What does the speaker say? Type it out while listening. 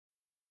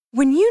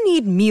When you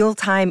need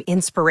mealtime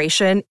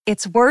inspiration,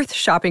 it's worth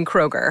shopping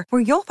Kroger,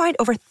 where you'll find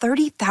over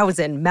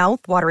 30,000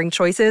 mouth-watering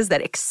choices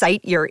that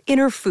excite your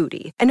inner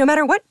foodie. And no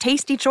matter what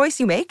tasty choice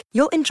you make,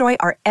 you'll enjoy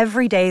our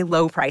everyday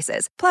low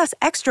prices, plus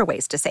extra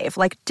ways to save,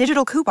 like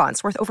digital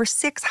coupons worth over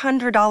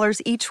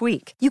 $600 each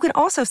week. You can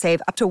also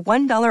save up to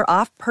 $1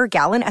 off per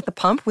gallon at the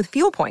pump with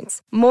fuel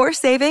points. More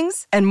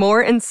savings and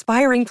more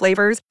inspiring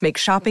flavors make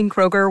shopping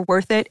Kroger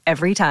worth it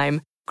every time.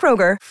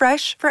 Kroger,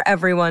 fresh for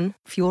everyone.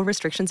 Fuel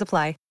restrictions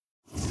apply.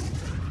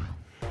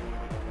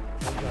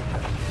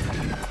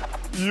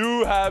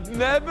 You have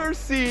never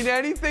seen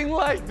anything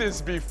like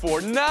this before.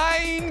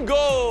 9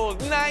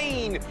 gold,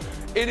 9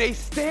 in a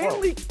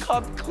Stanley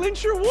Cup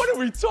clincher. What are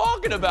we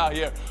talking about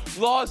here?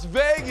 Las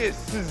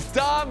Vegas'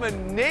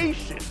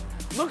 domination.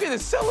 Look at the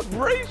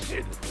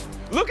celebration.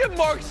 Look at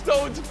Mark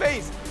Stone's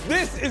face.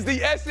 This is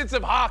the essence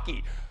of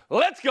hockey.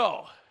 Let's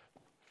go.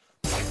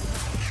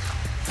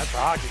 That's a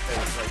hockey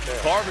face right there.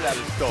 Carve it out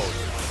of Stone.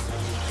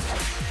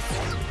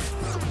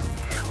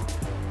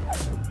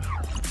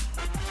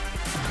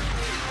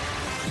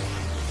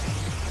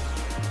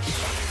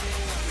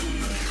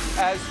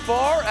 As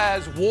far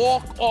as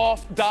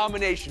walk-off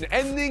domination,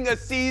 ending a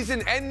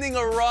season, ending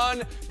a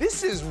run,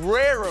 this is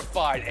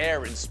rarefied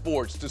air in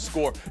sports to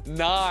score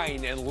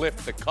 9 and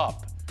lift the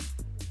cup.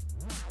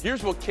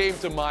 Here's what came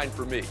to mind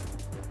for me.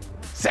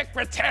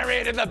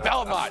 Secretariat in the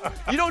Belmont.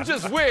 You don't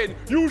just win,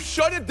 you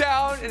shut it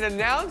down and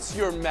announce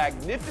your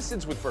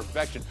magnificence with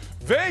perfection.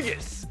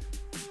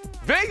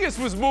 Vegas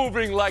was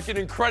moving like an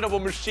incredible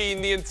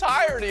machine the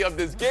entirety of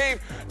this game.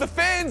 The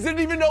fans didn't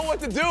even know what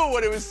to do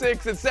when it was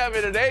 6 and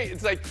 7 and 8.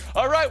 It's like,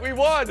 all right, we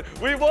won.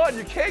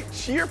 You can't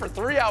cheer for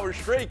 3 hours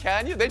straight,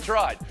 can you? They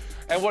tried.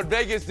 And what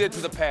Vegas did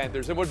to the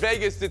Panthers, and what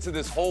Vegas did to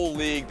this whole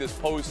league, this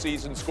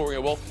postseason scoring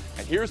a will.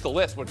 And here's the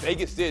list, what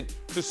Vegas did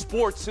to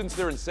sports since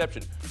their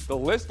inception. The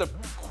list of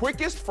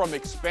quickest from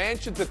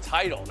expansion to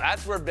title.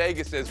 That's where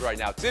Vegas is right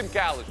now. Tim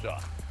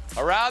Kalishaw,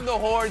 around the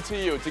horn to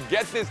you to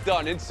get this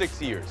done in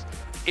 6 years.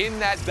 In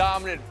that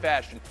dominant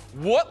fashion.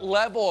 What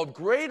level of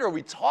grade are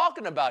we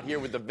talking about here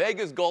with the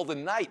Vegas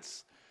Golden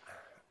Knights?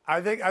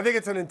 I think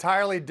it's an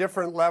entirely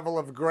different level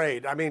of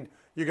grade. I mean,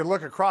 you can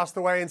look across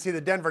the way and see the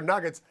Denver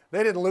Nuggets.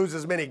 They didn't lose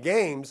as many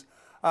games.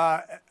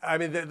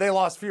 They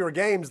lost fewer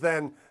games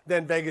than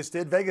Vegas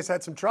did. Vegas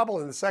had some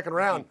trouble in the second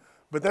round,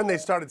 but then they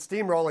started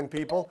steamrolling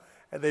people.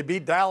 They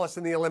beat Dallas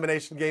in the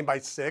elimination game by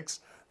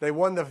 6. They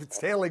won the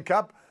Stanley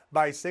Cup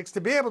by 6.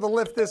 To be able to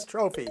lift this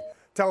trophy,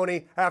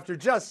 Tony, after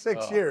just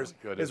 6 years,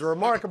 is a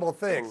remarkable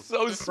thing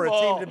for a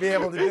team to be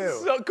able to do.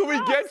 So can we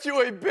get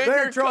you a bigger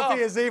Their trophy cup?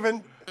 is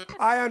even,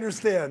 I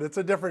understand, it's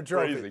a different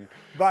trophy. Phrasing.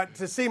 But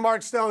to see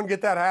Mark Stone get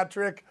that hat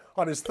trick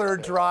on his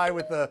third try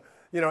with the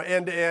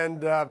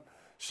end-to-end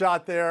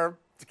shot there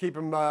to keep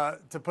him,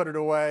 to put it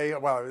away.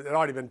 Well, it had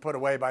already been put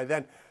away by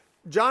then.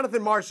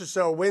 Jonathan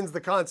Marchessault wins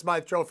the Conn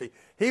Smythe Trophy.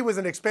 He was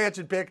an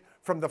expansion pick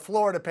from the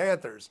Florida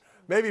Panthers.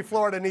 Maybe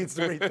Florida needs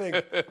to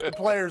rethink the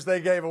players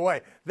they gave away.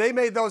 They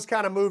made those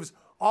kind of moves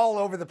all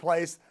over the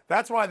place.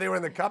 That's why they were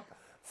in the Cup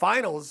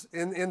finals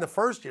in the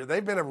first year.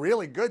 They've been a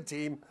really good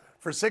team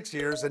for 6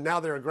 years, and now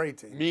they're a great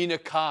team. Mina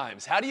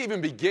Kimes. How do you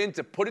even begin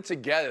to put it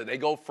together? They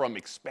go from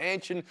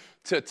expansion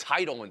to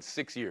title in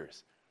 6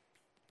 years.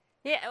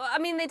 Yeah, I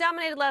mean, they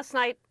dominated last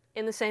night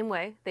in the same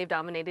way. They've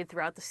dominated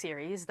throughout the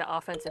series. The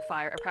offensive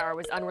firepower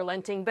was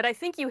unrelenting. But I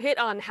think you hit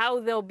on how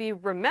they'll be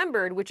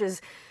remembered, which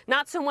is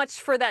not so much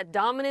for that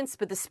dominance,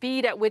 but the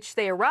speed at which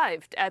they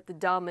arrived at the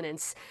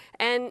dominance.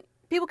 And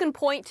people can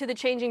point to the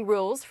changing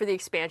rules for the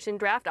expansion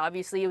draft.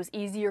 Obviously, it was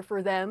easier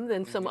for them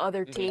than some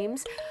other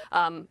teams.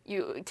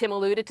 Tim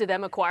alluded to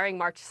them acquiring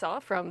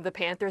Marchessault from the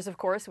Panthers, of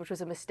course, which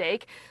was a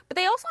mistake. But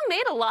they also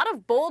made a lot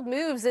of bold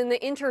moves in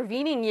the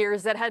intervening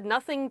years that had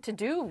nothing to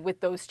do with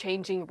those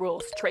changing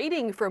rules.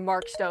 Trading for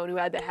Mark Stone, who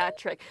had the hat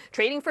trick.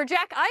 Trading for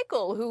Jack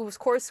Eichel, who, of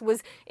course,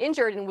 was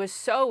injured and was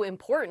so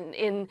important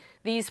in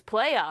these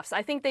playoffs.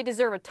 I think they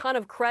deserve a ton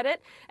of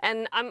credit,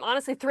 and I'm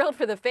honestly thrilled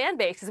for the fan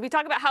base. As we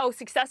talk about how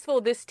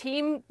successful this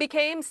team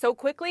became so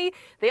quickly,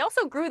 they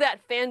also grew that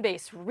fan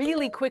base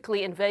really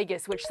quickly in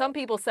Vegas, which some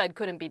people said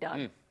couldn't be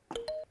done.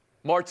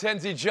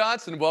 Martenzie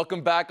Johnson,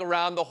 welcome back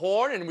around the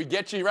horn, and we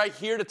get you right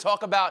here to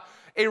talk about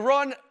a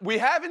run we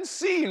haven't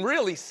seen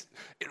really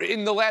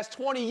in the last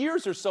 20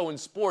 years or so in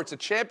sports, a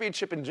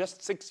championship in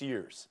just 6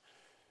 years.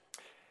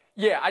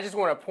 Yeah, I just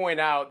want to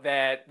point out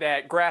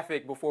that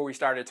graphic before we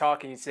started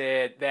talking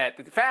said that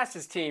the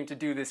fastest team to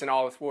do this in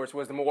all of sports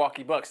was the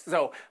Milwaukee Bucks.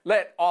 So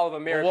let all of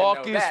America know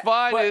that. Milwaukee's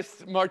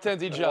finest,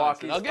 Martenzie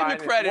Johnson. I'll give you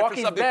credit for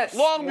something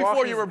long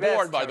before you were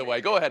born, by the way.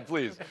 Go ahead,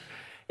 please.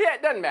 Yeah,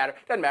 it doesn't matter.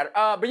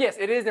 But yes,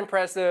 it is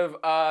impressive.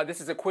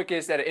 This is the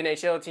quickest that an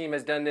NHL team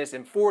has done this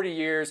in 40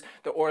 years.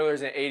 The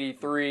Oilers in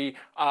 '83.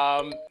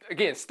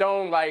 Again,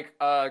 Stone, like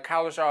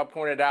Kalishaw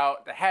pointed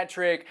out, the hat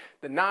trick,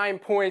 the 9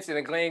 points in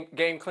a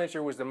game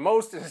clincher was the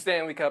most in the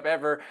Stanley Cup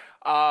ever.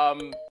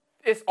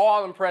 it's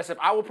all impressive.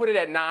 I will put it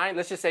at 9.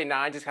 Let's just say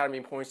 9, just kind of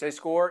mean points they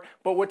scored.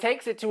 But what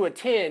takes it to a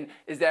 10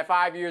 is that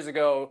 5 years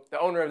ago, the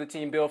owner of the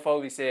team, Bill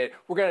Foley, said,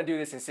 we're going to do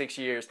this in 6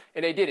 years.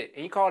 And they did it.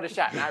 And he called a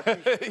shot, and I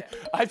appreciate that.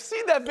 I've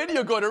seen that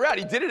video going around.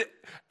 He did it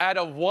at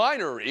a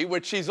winery,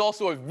 which he's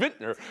also a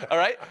vintner, all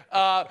right?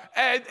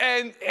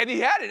 And he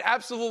had it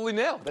absolutely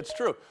nailed. That's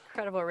true.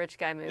 Incredible rich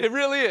guy move. It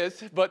really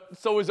is, but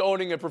so is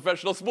owning a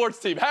professional sports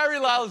team. Harry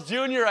Lyles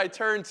Jr., I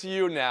turn to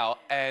you now,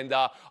 and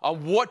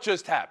on what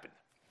just happened.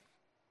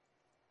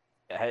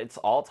 It's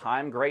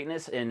all-time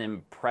greatness and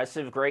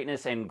impressive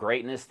greatness and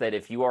greatness that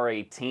if you are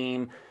a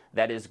team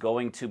that is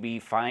going to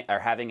be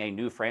having a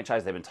new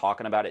franchise, they've been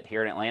talking about it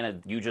here in Atlanta,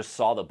 you just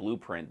saw the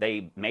blueprint.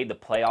 They made the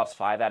playoffs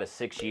 5 out of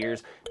 6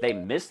 years. They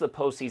missed the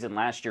postseason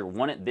last year,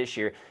 won it this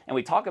year. And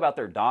we talk about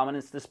their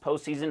dominance this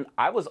postseason.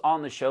 I was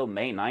on the show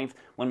May 9th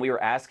when we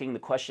were asking the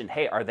question,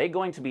 hey, are they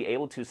going to be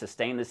able to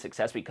sustain this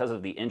success because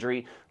of the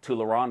injury to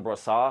Laurent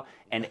Brossoit?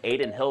 And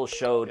Aiden Hill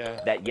showed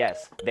that,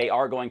 yes, they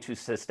are going to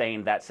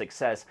sustain that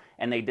success.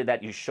 And they did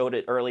that. You showed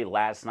it early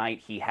last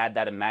night. He had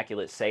that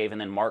immaculate save, and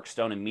then Mark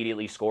Stone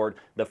immediately scored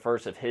the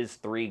first of his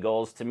 3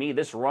 goals. To me,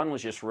 this run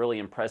was just really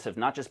impressive,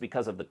 not just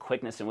because of the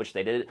quickness in which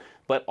they did it,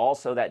 but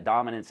also that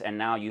dominance. And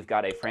now you've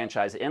got a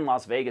franchise in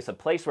Las Vegas, a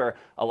place where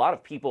a lot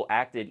of people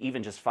acted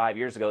even just 5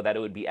 years ago that it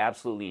would be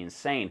absolutely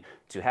insane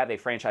to have a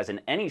franchise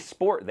in any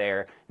sport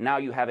there. Now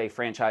you have a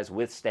franchise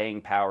with staying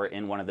power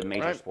in one of the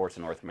major sports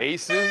in North America.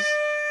 Aces,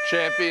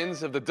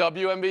 champions of the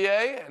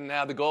WNBA, and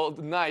now the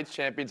Golden Knights,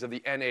 champions of the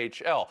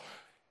NHL.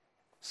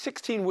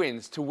 16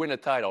 wins to win a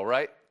title,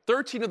 right?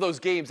 13 of those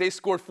games, they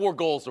scored 4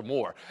 goals or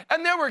more.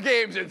 And there were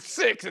games in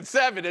 6 and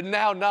 7 and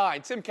now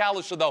 9. Tim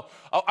Cowlishaw, though,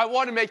 I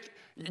want to make,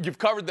 you've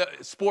covered the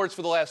sports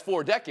for the last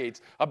 4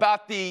 decades,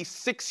 about the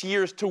 6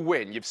 years to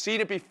win. You've seen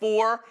it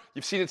before.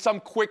 You've seen it some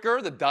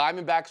quicker. The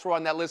Diamondbacks were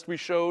on that list we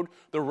showed.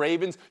 The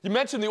Ravens. You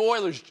mentioned the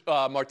Oilers,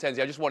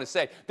 Martenzi. I just want to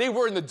say, they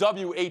were in the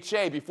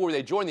WHA before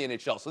they joined the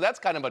NHL. So that's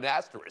kind of an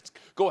asterisk.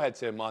 Go ahead,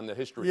 Tim, on the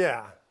history.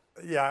 Yeah.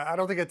 I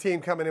don't think a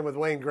team coming in with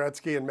Wayne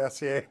Gretzky and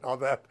Messier and all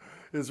that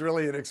is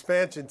really an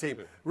expansion team.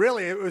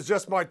 Really, it was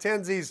just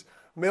Martenzi's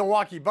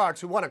Milwaukee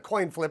Bucks who won a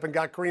coin flip and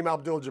got Kareem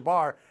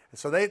Abdul-Jabbar.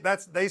 So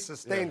they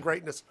sustained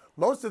greatness.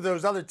 Most of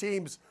those other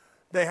teams,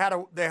 they had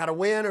a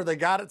win or they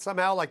got it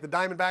somehow, like the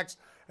Diamondbacks,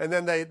 and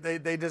then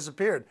they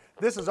disappeared.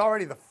 This is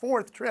already the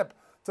 4th trip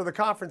to the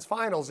conference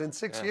finals in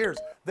 6 years.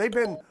 They've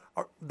been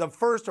the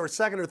first or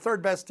second or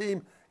third best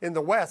team in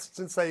the West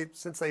since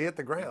they hit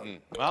the ground.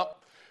 Well,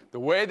 the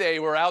way they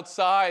were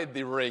outside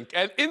the rink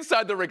and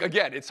inside the rink,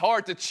 again, it's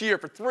hard to cheer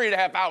for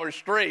 3.5 hours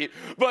straight,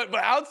 but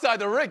outside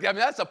the rink, I mean,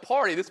 that's a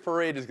party. This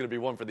parade is going to be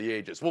one for the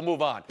ages. We'll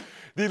move on.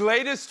 The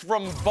latest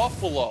from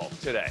Buffalo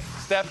today,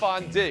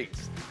 Stefon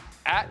Diggs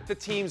at the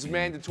team's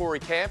mandatory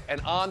camp and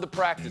on the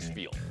practice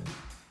field.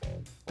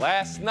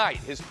 Last night,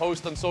 his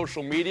post on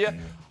social media,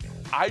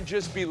 I'd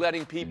just be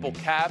letting people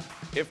cap.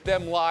 If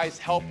them lies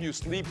help you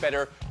sleep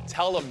better,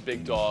 tell them,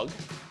 big dog.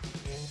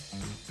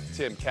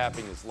 Tim,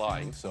 capping is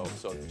lying, so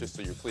just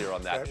so you're clear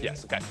on that. Okay.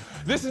 Yes, okay.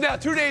 This is now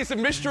 2 days of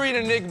mystery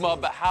and enigma,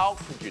 but how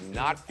could you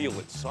not feel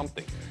it's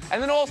something?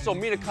 And then also,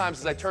 Mina Kimes,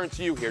 as I turn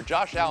to you here,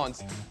 Josh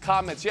Allen's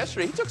comments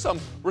yesterday, he took some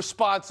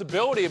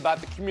responsibility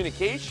about the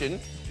communication.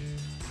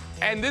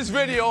 And this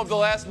video of the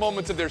last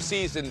moments of their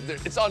season,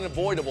 it's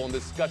unavoidable in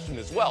this discussion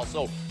as well.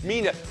 So,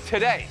 Mina,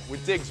 today,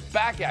 with Diggs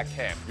back at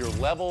camp, your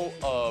level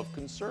of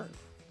concern?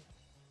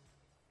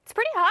 It's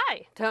pretty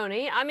high,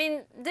 Tony. I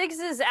mean,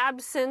 Diggs'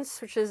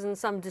 absence, which is in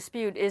some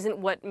dispute, isn't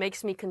what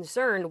makes me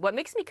concerned. What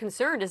makes me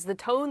concerned is the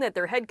tone that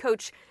their head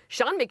coach,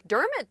 Sean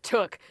McDermott,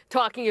 took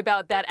talking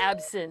about that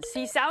absence.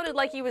 He sounded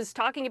like he was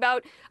talking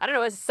about, I don't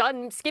know, his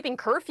son skipping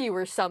curfew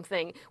or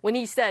something when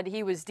he said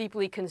he was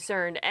deeply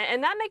concerned.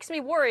 And that makes me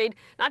worried,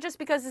 not just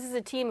because this is a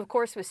team, of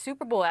course, with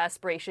Super Bowl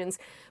aspirations,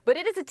 but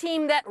it is a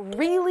team that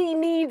really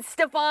needs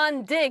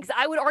Stefon Diggs.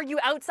 I would argue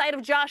outside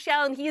of Josh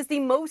Allen, he is the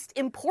most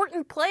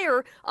important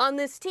player on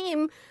this team,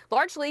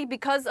 largely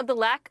because of the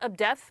lack of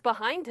depth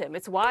behind him.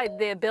 It's why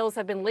the Bills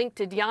have been linked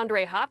to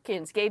DeAndre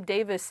Hopkins. Gabe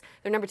Davis,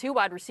 their number 2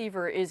 wide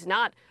receiver, is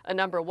not a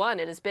number 1.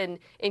 It has been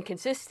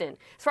inconsistent.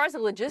 As far as the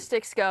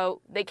logistics go,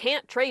 they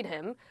can't trade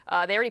him.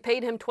 They already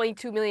paid him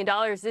 $22 million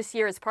this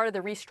year as part of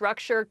the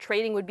restructure.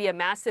 Trading would be a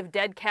massive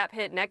dead cap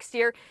hit next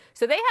year.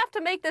 So they have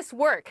to make this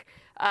work.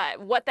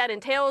 What that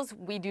entails,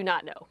 we do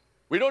not know.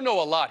 We don't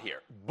know a lot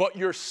here, but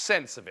your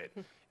sense of it.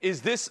 Is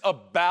this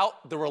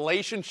about the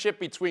relationship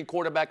between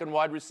quarterback and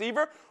wide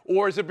receiver,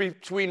 or is it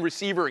between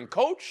receiver and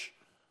coach?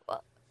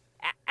 Well,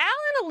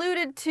 Allen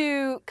alluded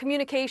to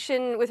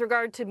communication with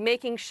regard to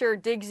making sure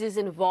Diggs is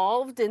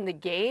involved in the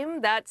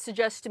game. That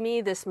suggests to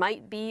me this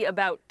might be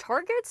about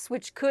targets,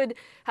 which could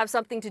have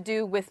something to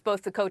do with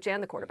both the coach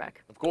and the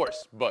quarterback. Of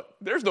course, but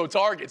there's no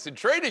targets in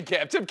training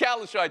camp. Tim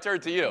Cowlishaw, I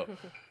turn to you.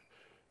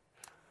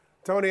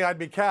 Tony, I'd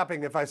be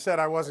capping if I said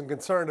I wasn't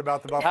concerned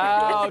about the Buffalo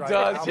How Bills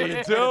does he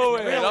do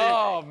it? Really,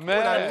 oh, man.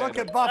 When I look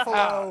at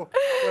Buffalo,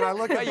 you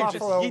just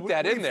yeet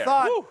that in there.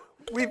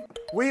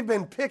 We've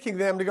been picking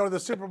them to go to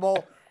the Super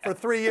Bowl for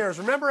 3 years.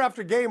 Remember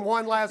after game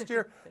 1 last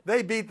year,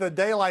 they beat the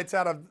daylights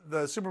out of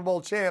the Super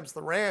Bowl champs,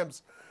 the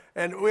Rams,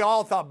 and we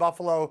all thought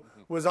Buffalo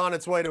was on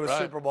its way to a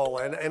Super Bowl.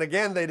 And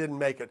again, they didn't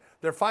make it.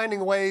 They're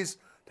finding ways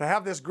to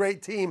have this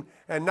great team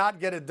and not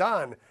get it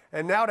done.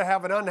 And now to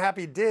have an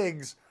unhappy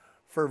Diggs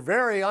for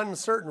very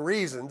uncertain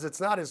reasons.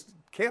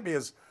 Can't be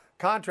his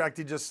contract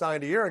he just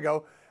signed a year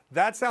ago.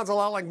 That sounds a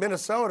lot like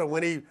Minnesota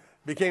when he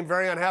became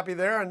very unhappy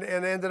there and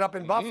ended up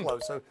in Buffalo.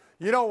 So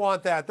you don't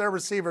want that. Their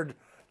receiver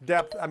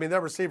depth,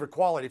 their receiver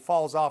quality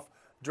falls off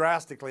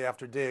drastically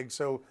after Diggs.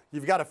 So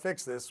you've got to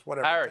fix this,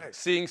 whatever Harry, it takes.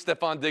 seeing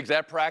Stephon Diggs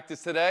at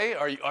practice today,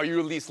 are you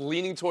at least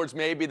leaning towards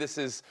maybe this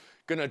is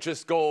going to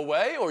just go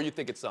away, or you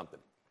think it's something?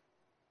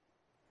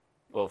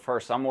 Well,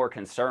 first, I'm more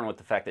concerned with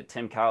the fact that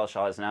Tim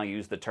Kalishaw has now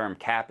used the term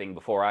capping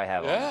before I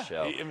have on the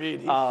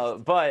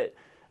show. But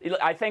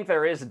I think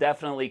there is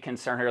definitely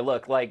concern here.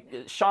 Look, like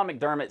Sean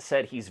McDermott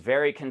said, he's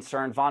very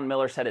concerned. Von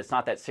Miller said it's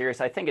not that serious.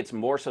 I think it's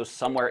more so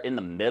somewhere in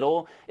the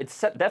middle. It's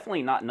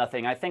definitely not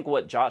nothing. I think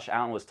what Josh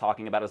Allen was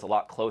talking about is a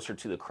lot closer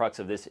to the crux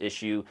of this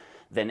issue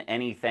than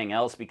anything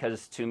else,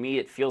 because to me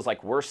it feels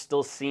like we're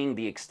still seeing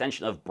the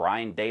extension of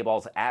Brian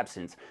Daboll's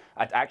absence.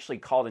 I actually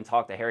called and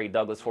talked to Harry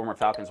Douglas, former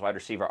Falcons wide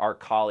receiver, our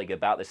colleague,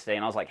 about this today,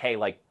 and I was like, hey,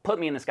 put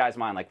me in this guy's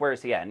mind. Where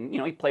is he at? And,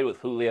 he played with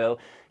Julio.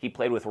 He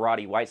played with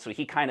Roddy White, so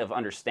he kind of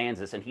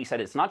understands this. And he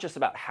said it's not just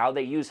about how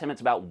they use him,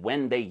 it's about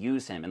when they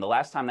use him. And the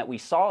last time that we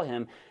saw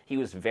him, he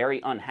was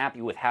very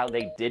unhappy with how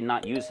they did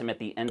not use him at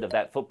the end of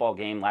that football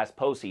game last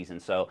postseason.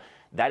 So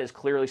that is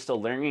clearly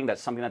still learning.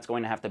 That's something that's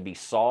going to have to be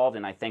solved.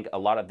 And I think a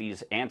lot of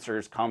these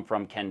answers come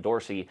from Ken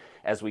Dorsey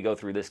as we go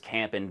through this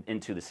camp and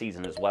into the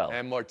season as well.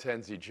 And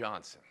Martenzie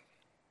Johnson.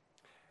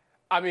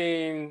 I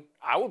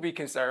would be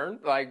concerned.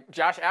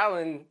 Josh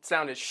Allen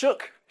sounded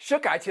shook,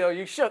 I tell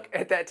you, shook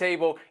at that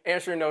table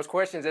answering those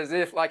questions as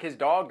if his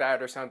dog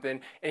died or something.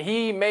 And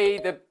he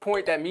made the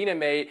point that Mina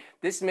made.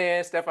 This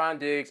man, Stephon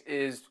Diggs,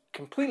 is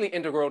completely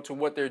integral to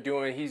what they're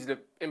doing. He's the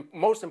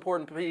most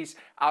important piece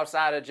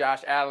outside of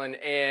Josh Allen.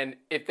 And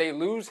if they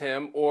lose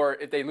him, or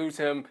if they lose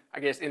him, I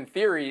guess in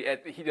theory,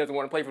 he doesn't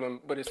want to play for them,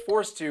 but is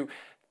forced to,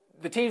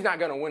 the team's not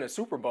going to win a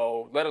Super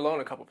Bowl, let alone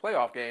a couple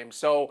playoff games.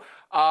 So,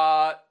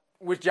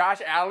 with Josh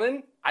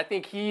Allen, I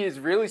think he is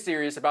really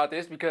serious about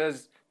this,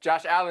 because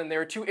Josh Allen, there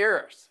are 2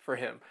 eras for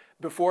him.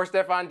 Before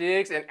Stephon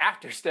Diggs and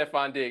after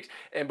Stephon Diggs.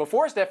 And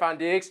before Stephon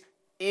Diggs,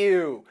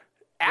 ew.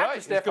 After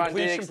His Stephon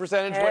completion Diggs,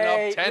 percentage went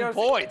up 10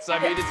 points.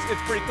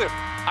 It's pretty clear.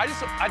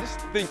 I just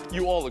think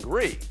you all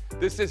agree.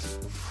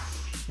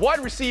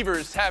 Wide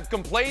receivers have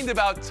complained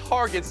about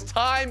targets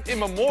time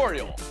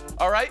immemorial,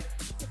 all right?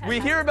 We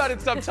hear about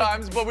it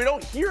sometimes, but we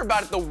don't hear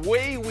about it the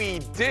way we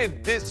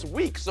did this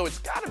week. So it's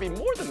got to be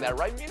more than that,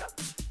 right, Mina?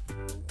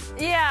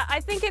 Yeah, I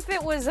think if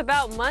it was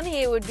about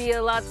money, it would be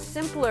a lot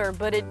simpler,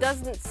 but it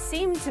doesn't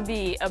seem to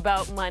be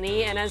about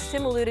money. And as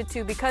Tim alluded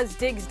to, because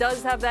Diggs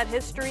does have that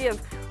history of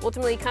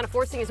ultimately kind of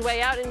forcing his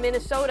way out in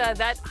Minnesota,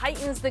 that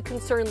heightens the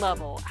concern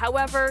level.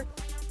 However,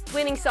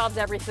 winning solves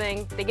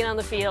everything. They get on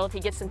the field, he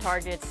gets some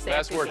targets.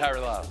 Last word, Harry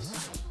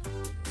Lyles.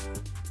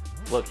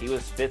 Look, he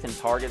was 5th in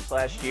targets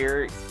last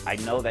year. I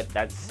know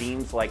that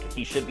seems like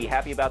he should be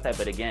happy about that,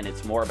 but again,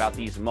 it's more about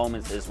these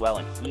moments as well,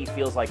 and he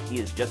feels like he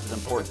is just as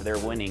important to their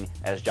winning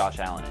as Josh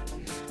Allen is.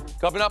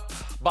 Coming up,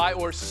 buy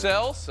or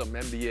sell, some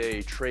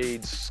NBA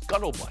trade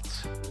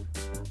scuttlebutt.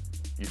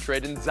 You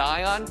trading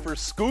Zion for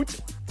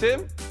Scoot,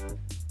 Tim?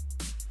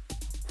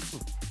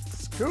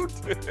 Scoot?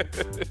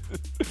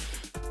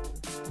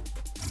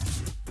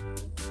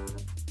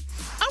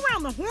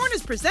 Around the Horn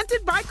is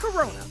presented by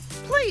Corona.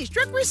 Please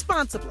drink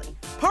responsibly.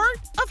 Part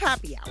of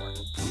Happy Hour.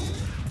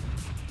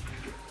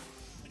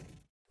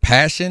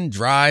 Passion,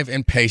 drive,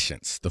 and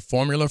patience. The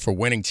formula for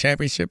winning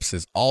championships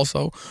is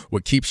also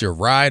what keeps your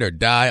ride or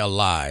die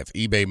alive.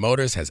 eBay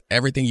Motors has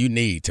everything you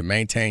need to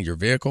maintain your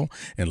vehicle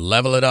and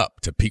level it up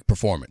to peak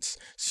performance.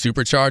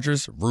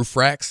 Superchargers, roof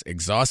racks,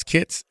 exhaust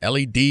kits,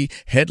 LED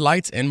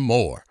headlights, and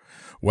more.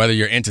 Whether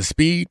you're into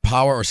speed,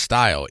 power, or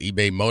style,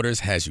 eBay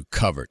Motors has you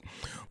covered.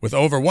 With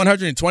over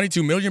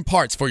 122 million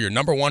parts for your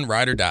number one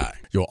ride or die,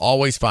 you'll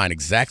always find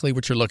exactly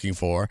what you're looking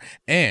for.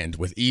 And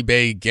with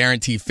eBay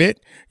Guarantee Fit,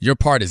 your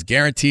part is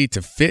guaranteed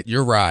to fit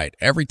your ride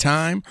every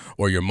time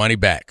or your money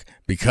back.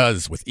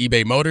 Because with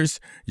eBay Motors,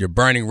 you're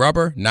burning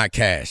rubber, not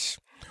cash.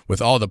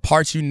 With all the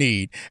parts you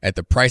need at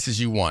the prices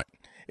you want,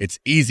 it's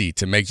easy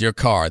to make your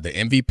car the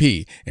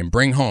MVP and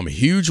bring home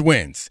huge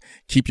wins.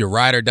 Keep your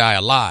ride or die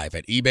alive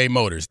at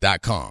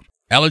ebaymotors.com.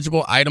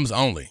 Eligible items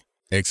only.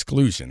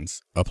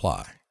 Exclusions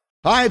apply.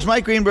 Hi, it's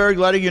Mike Greenberg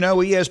letting you know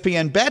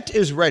ESPN Bet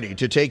is ready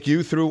to take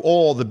you through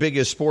all the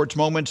biggest sports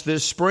moments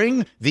this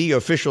spring. The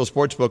official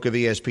sportsbook of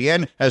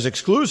ESPN has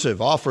exclusive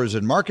offers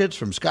and markets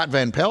from Scott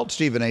Van Pelt,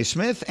 Stephen A.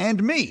 Smith,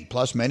 and me,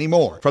 plus many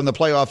more. From the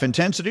playoff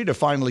intensity to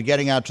finally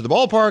getting out to the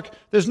ballpark,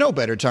 there's no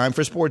better time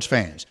for sports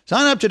fans.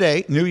 Sign up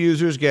today. New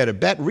users get a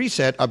bet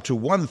reset up to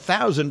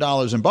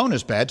 $1,000 in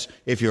bonus bets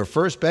if your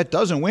first bet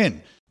doesn't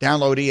win.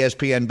 Download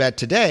ESPN Bet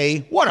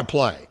today. What a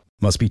play.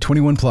 Must be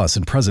 21 plus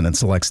and present in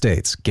select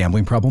states.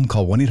 Gambling problem?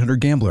 Call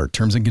 1-800-GAMBLER.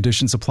 Terms and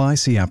conditions apply.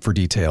 See app for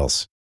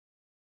details.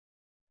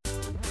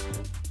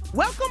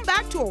 Welcome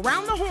back to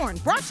Around the Horn,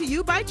 brought to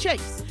you by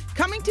Chase.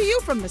 Coming to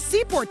you from the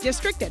Seaport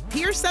District at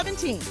Pier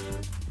 17.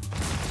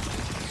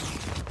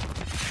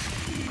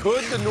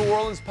 Could the New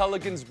Orleans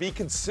Pelicans be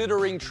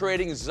considering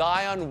trading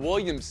Zion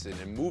Williamson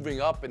and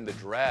moving up in the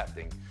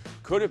drafting?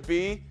 Could it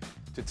be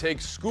to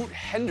take Scoot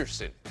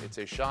Henderson? It's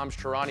a Shams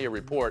Charania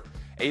report.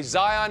 A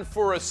Zion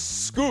for a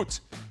Scoot.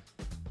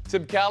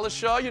 Tim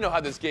Kalishaw, you know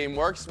how this game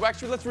works. Well,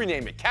 actually, let's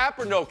rename it. Cap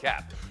or no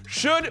cap?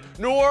 Should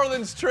New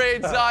Orleans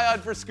trade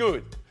Zion for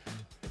Scoot?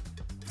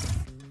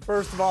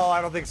 First of all,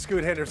 I don't think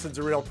Scoot Henderson's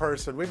a real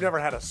person. We've never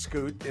had a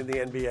Scoot in the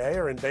NBA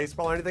or in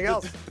baseball or anything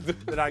else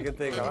that I can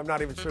think of. I'm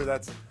not even sure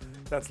that's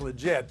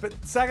legit. But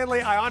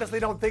secondly, I honestly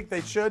don't think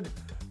they should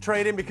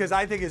trade him because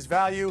I think his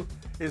value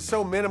is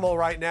so minimal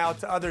right now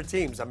to other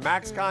teams. A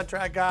max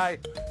contract guy,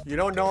 you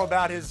don't know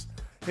about his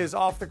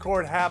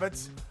off-the-court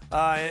habits,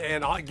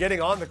 and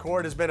getting on the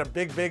court has been a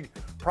big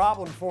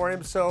problem for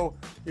him. So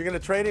you're going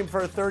to trade him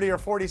for 30 or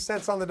 40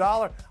 cents on the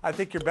dollar? I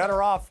think you're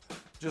better off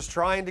just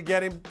trying to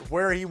get him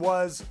where he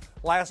was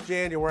last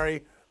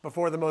January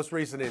before the most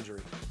recent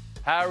injury.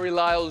 Harry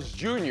Lyles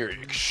Jr.,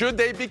 should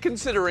they be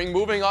considering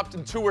moving up to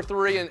 2 or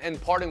 3 and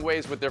parting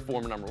ways with their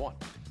former number 1?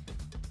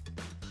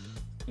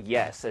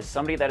 Yes, as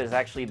somebody that has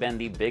actually been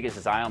the biggest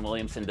Zion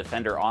Williamson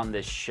defender on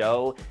this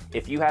show,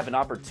 if you have an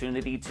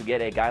opportunity to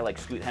get a guy like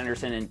Scoot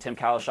Henderson and Tim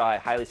Kalishaw, I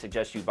highly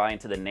suggest you buy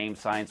into the name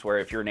science where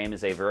if your name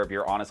is a verb,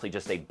 you're honestly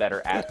just a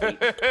better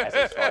athlete as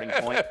a starting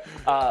point.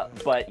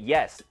 But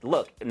yes,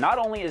 look, not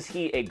only is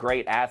he a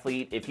great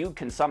athlete, if you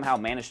can somehow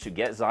manage to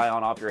get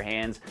Zion off your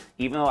hands,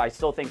 even though I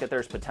still think that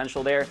there's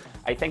potential there,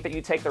 I think that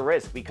you take the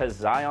risk because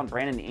Zion,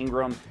 Brandon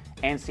Ingram,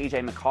 and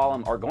CJ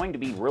McCollum are going to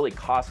be really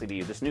costly to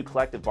you. This new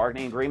collective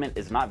bargaining agreement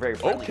is not very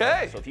friendly.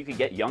 Okay. So if you could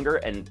get younger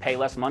and pay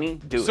less money,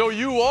 do it. So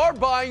you are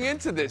buying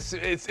into this.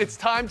 It's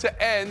time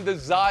to end the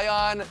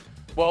Zion,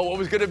 well, what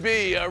was going to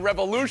be a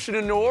revolution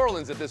in New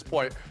Orleans at this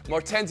point.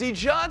 Martenzie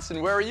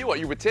Johnson, where are you? Are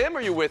you with Tim or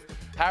are you with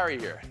Harry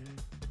here?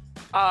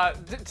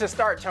 To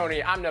start,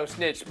 Tony, I'm no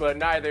snitch, but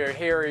neither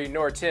Harry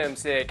nor Tim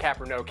said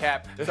cap or no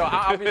cap. So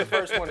I'll be the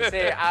first one to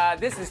say it.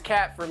 This is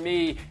cap for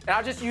me, and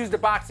I'll just use the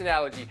box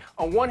analogy.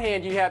 On one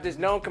hand, you have this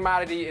known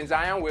commodity in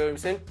Zion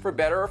Williamson, for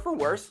better or for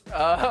worse.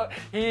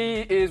 He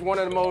is one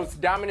of the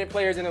most dominant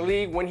players in the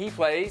league when he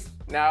plays.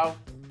 Now,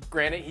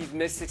 granted, he's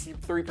missed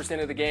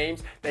 63% of the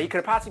games that he could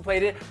have possibly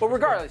played in, but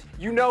regardless,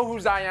 you know who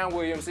Zion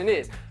Williamson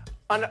is.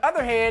 On the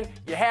other hand,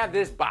 you have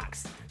this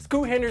box.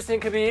 Scoot Henderson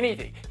could be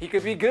anything. He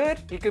could be good,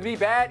 he could be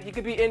bad, he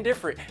could be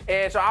indifferent.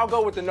 And so I'll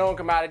go with the known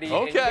commodity,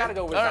 and you gotta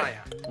go with Zion.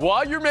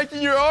 While you're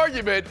making your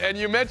argument, and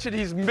you mentioned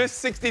he's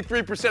missed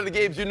 63% of the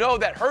games, you know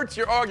that hurts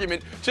your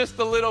argument just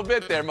a little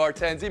bit there,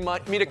 Martenzie.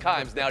 Mina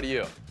Kimes, now to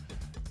you.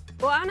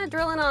 Well, I'm going to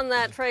drill in on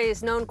that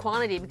phrase, known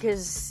quantity,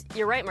 because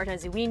you're right,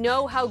 Martenzie. We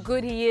know how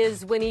good he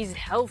is when he's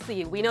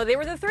healthy. We know they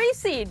were the 3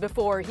 seed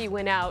before he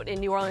went out in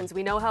New Orleans.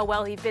 We know how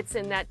well he fits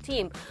in that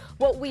team.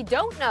 What we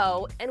don't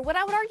know, and what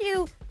I would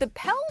argue the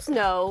Pels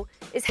know,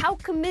 is how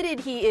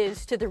committed he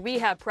is to the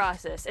rehab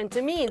process. And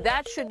to me,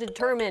 that should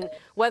determine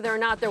whether or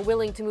not they're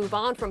willing to move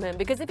on from him.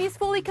 Because if he's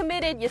fully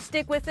committed, you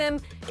stick with him.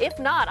 If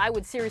not, I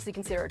would seriously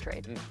consider a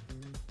trade.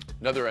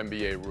 Another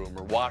NBA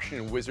rumor,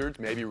 Washington Wizards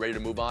may be ready to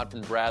move on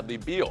from Bradley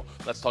Beal.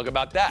 Let's talk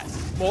about that.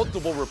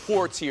 Multiple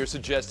reports here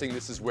suggesting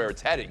this is where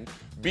it's heading.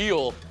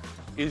 Beal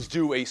is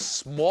due a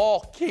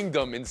small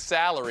kingdom in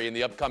salary in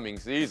the upcoming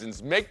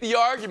seasons. Make the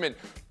argument,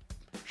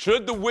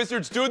 should the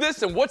Wizards do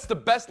this? And what's the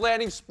best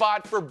landing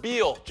spot for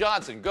Beal?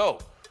 Johnson, go.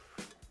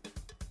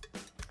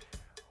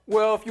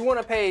 Well, if you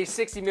want to pay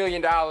 $60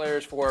 million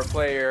for a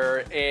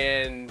player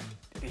and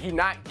he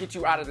not get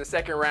you out of the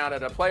second round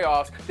of the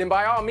playoffs, then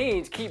by all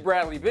means, keep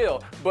Bradley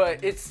Beal.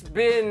 But it's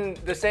been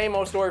the same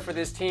old story for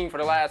this team for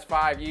the last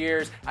 5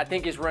 years. I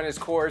think it's run its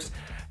course.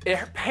 It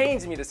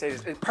pains me to say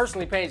this. It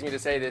personally pains me to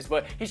say this,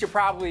 but he should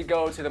probably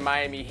go to the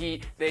Miami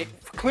Heat. They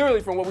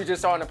clearly, from what we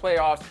just saw in the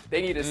playoffs,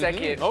 they need a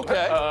second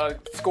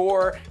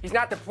scorer. He's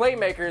not the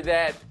playmaker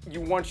that you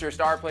want your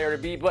star player to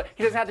be, but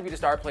he doesn't have to be the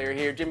star player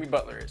here. Jimmy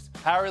Butler is.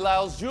 Harry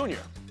Lyles Jr.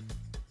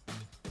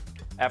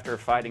 After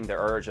fighting the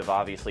urge of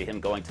obviously him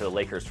going to the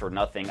Lakers for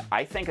nothing,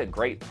 I think a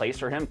great place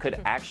for him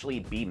could actually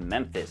be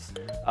Memphis,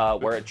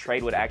 where a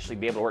trade would actually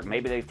be able to work.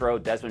 Maybe they throw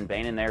Desmond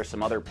Bane in there,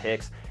 some other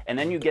picks, and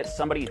then you get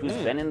somebody who's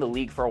been in the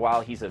league for a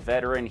while. He's a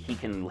veteran. He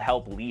can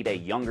help lead a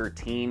younger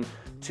team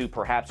to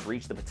perhaps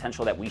reach the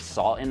potential that we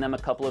saw in them a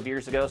couple of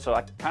years ago. So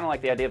I kind of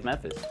like the idea of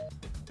Memphis.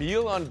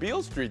 Beal on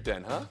Beale Street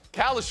then, huh?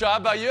 Kalishaw, how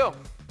about you?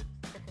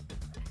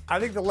 I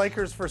think the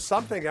Lakers for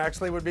something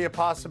actually would be a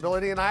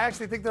possibility, and I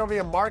actually think there'll be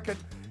a market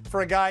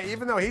for a guy,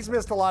 even though he's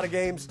missed a lot of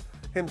games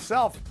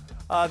himself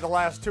the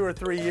last 2 or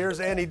 3 years,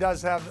 and he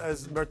does have,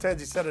 as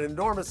Martenzie said, an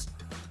enormous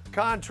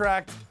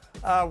contract.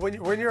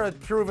 When you're a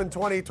proven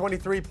 20,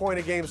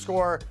 23-point-a-game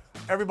scorer,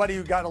 everybody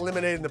who got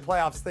eliminated in the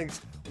playoffs thinks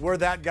we're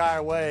that guy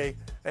away,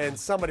 and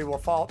somebody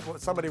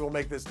will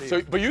make this deal.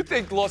 So, but you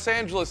think Los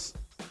Angeles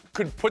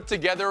could put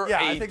together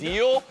a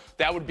deal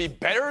that would be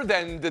better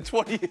than the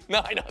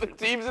 29 other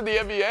teams in the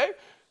NBA?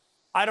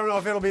 I don't know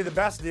if it'll be the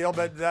best deal,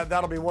 but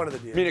that'll be one of the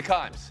deals. Mina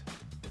Kimes.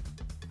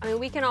 I mean,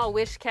 we can all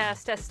wish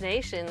cast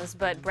destinations,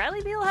 but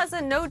Bradley Beal has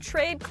a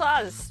no-trade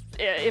clause,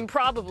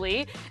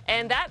 improbably,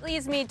 and that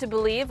leads me to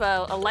believe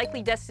a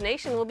likely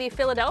destination will be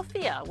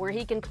Philadelphia, where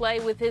he can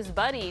play with his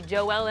buddy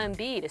Joel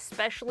Embiid,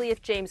 especially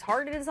if James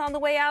Harden is on the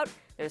way out.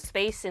 There's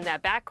space in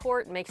that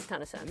backcourt. It makes a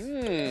ton of sense.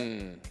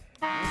 Okay.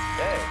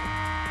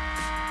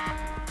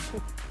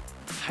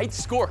 Tight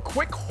score.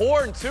 Quick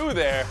horn, too,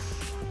 there.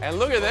 And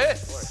look at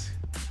this.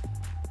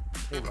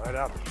 Came right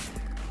up.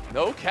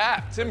 No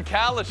cap. Tim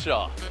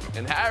Kalishaw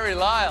and Harry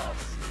Lyles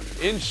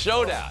in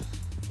showdown.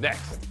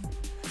 Next.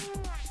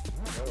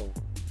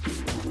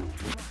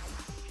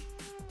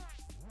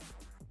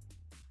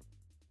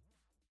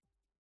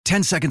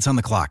 10 seconds on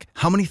the clock.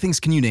 How many things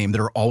can you name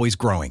that are always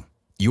growing?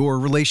 Your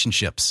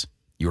relationships,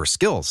 your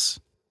skills,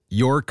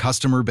 your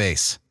customer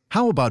base.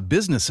 How about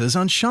businesses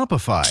on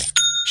Shopify?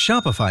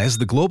 Shopify is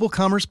the global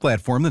commerce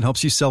platform that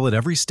helps you sell at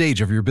every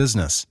stage of your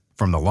business.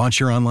 From the launch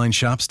your online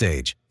shop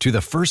stage, to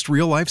the first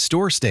real-life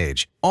store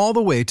stage, all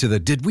the way to the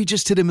did we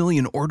just hit a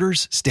million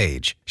orders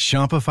stage,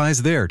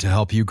 Shopify's there to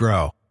help you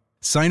grow.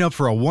 Sign up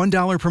for a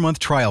 $1 per month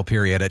trial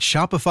period at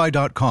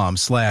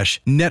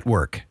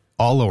shopify.com/network,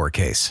 all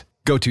lowercase.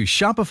 Go to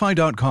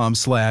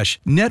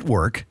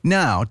shopify.com/network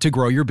now to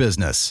grow your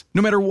business,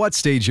 no matter what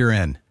stage you're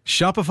in.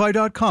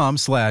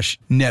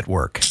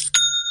 Shopify.com/network.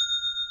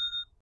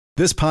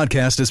 This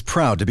podcast is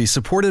proud to be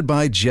supported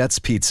by Jets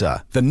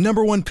Pizza, the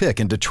 #1 pick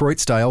in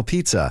Detroit-style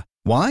pizza.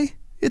 Why?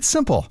 It's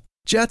simple.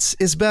 Jets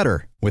is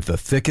better. With the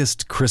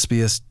thickest,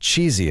 crispiest,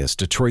 cheesiest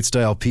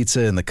Detroit-style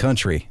pizza in the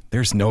country,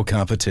 there's no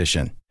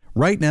competition.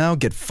 Right now,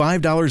 get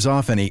 $5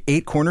 off any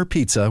 8-corner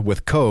pizza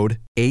with code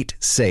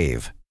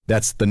 8SAVE.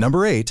 That's the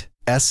number 8,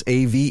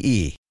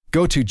 SAVE.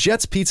 Go to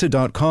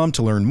jetspizza.com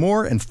to learn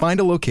more and find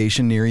a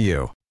location near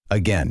you.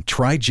 Again,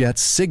 try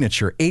Jet's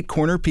signature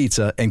 8-corner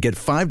pizza and get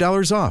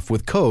 $5 off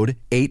with code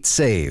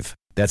 8SAVE.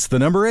 That's the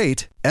number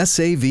 8,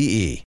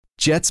 SAVE.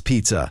 Jet's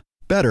Pizza.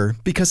 Better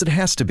because it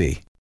has to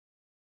be.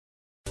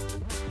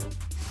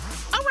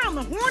 Around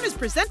the Horn is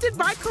presented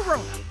by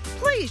Corona.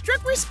 Please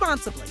drink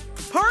responsibly.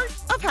 Part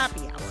of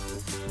Happy Hour.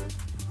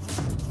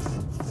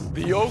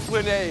 The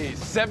Oakland A's,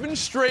 7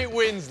 straight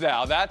wins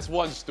now. That's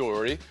one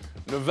story.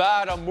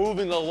 Nevada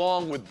moving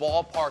along with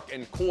ballpark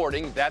and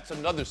courting. That's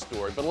another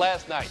story. But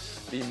last night,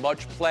 the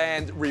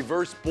much-planned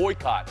reverse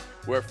boycott,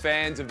 where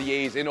fans of the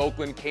A's in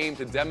Oakland came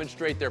to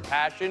demonstrate their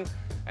passion,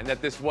 and that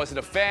this wasn't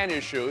a fan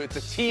issue, it's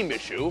a team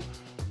issue.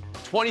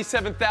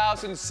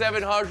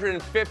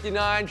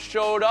 27,759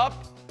 showed up.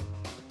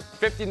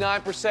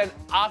 59%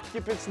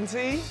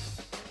 occupancy.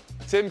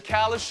 Tim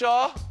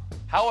Kalishaw,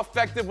 how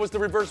effective was the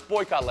reverse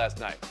boycott last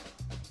night?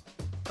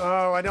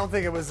 Oh, I don't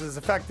think it was as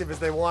effective as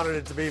they wanted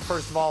it to be.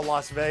 First of all,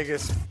 Las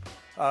Vegas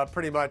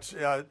pretty much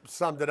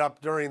summed it up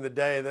during the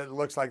day that it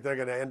looks like they're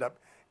going to end up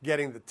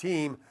getting the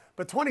team.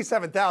 But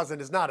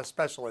 27,000 is not a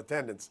special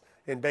attendance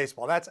in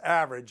baseball. That's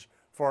average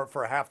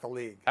for half the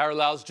league. Harry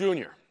Lyles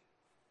Jr.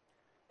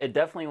 It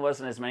definitely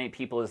wasn't as many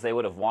people as they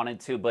would have wanted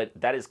to, but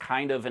that is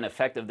kind of an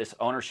effect of this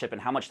ownership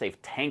and how much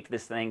they've tanked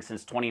this thing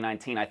since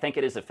 2019. I think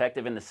it is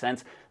effective in the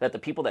sense that the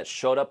people that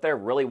showed up there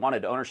really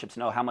wanted ownership to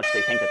know how much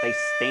they think that they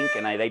stink,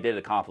 and they did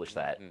accomplish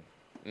that.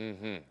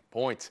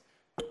 Point.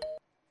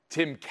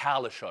 Tim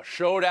Kalishaw,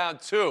 showdown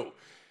 2.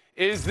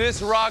 Is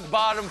this rock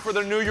bottom for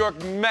the New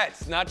York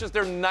Mets? Not just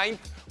their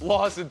 9th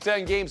loss in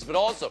 10 games, but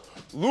also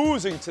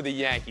losing to the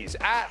Yankees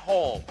at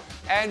home.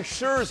 And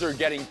Scherzer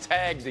getting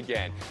tagged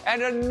again.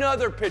 And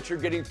another pitcher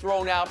getting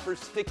thrown out for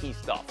sticky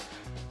stuff.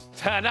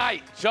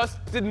 Tonight,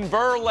 Justin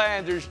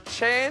Verlander's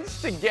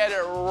chance to get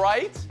it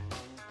right.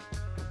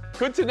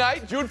 Could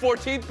tonight, June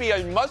 14th, be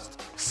a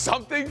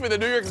must-something for the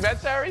New York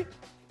Mets, Harry?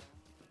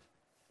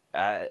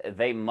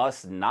 They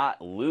must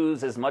not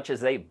lose as much as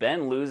they've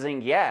been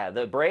losing. Yeah,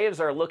 the Braves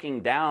are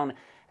looking down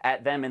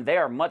at them, and they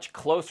are much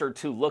closer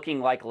to looking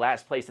like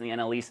last place in the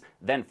NL East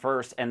than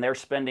first, and they're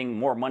spending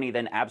more money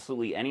than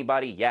absolutely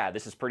anybody. Yeah,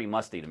 this is pretty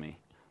musty to me.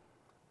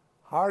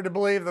 Hard to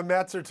believe the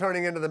Mets are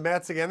turning into the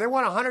Mets again. They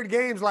won 100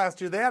 games last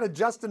year. They had a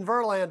Justin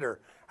Verlander.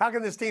 How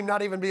can this team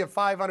not even be a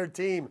 500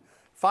 team?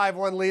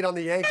 5-1 lead on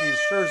the Yankees.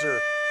 Scherzer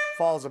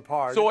falls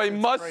apart. So a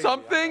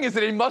must-something? Is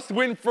it a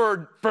must-win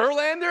for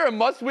Verlander? A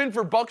must-win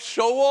for Buck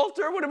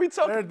Showalter? What are we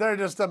talking? They're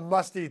just a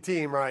musty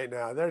team right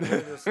now. They're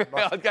just a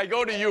musty. I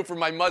go to you for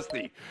my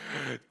musty.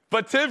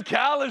 But Tim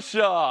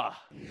Kalishaw.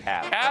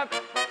 Cap?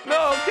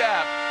 No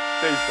cap.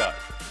 Stay stuck.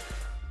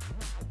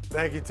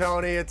 Thank you,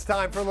 Tony. It's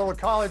time for a little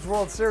College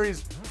World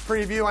Series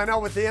preview. I know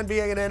with the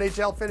NBA and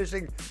NHL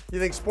finishing, you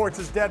think sports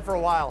is dead for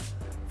a while.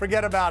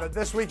 Forget about it.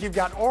 This week you've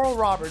got Oral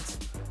Roberts,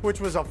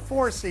 which was a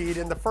 4 seed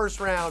in the first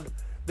round.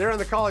 They're in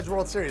the College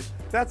World Series.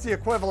 That's the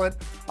equivalent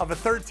of a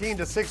 13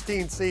 to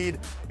 16 seed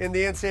in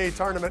the NCAA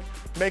tournament,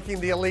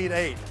 making the Elite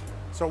 8.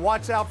 So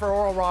watch out for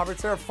Oral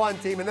Roberts. They're a fun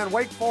team. And then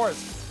Wake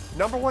Forest,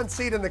 #1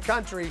 seed in the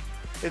country.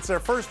 It's their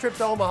first trip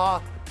to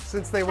Omaha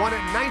since they won it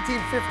in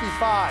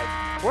 1955.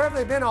 Where have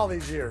they been all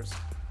these years?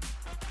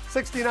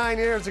 69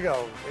 years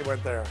ago they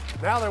went there.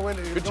 Now they're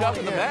winning. Good job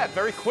with the math.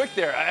 Very quick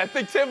there. I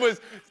think Tim was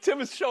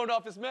showing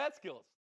off his math skills.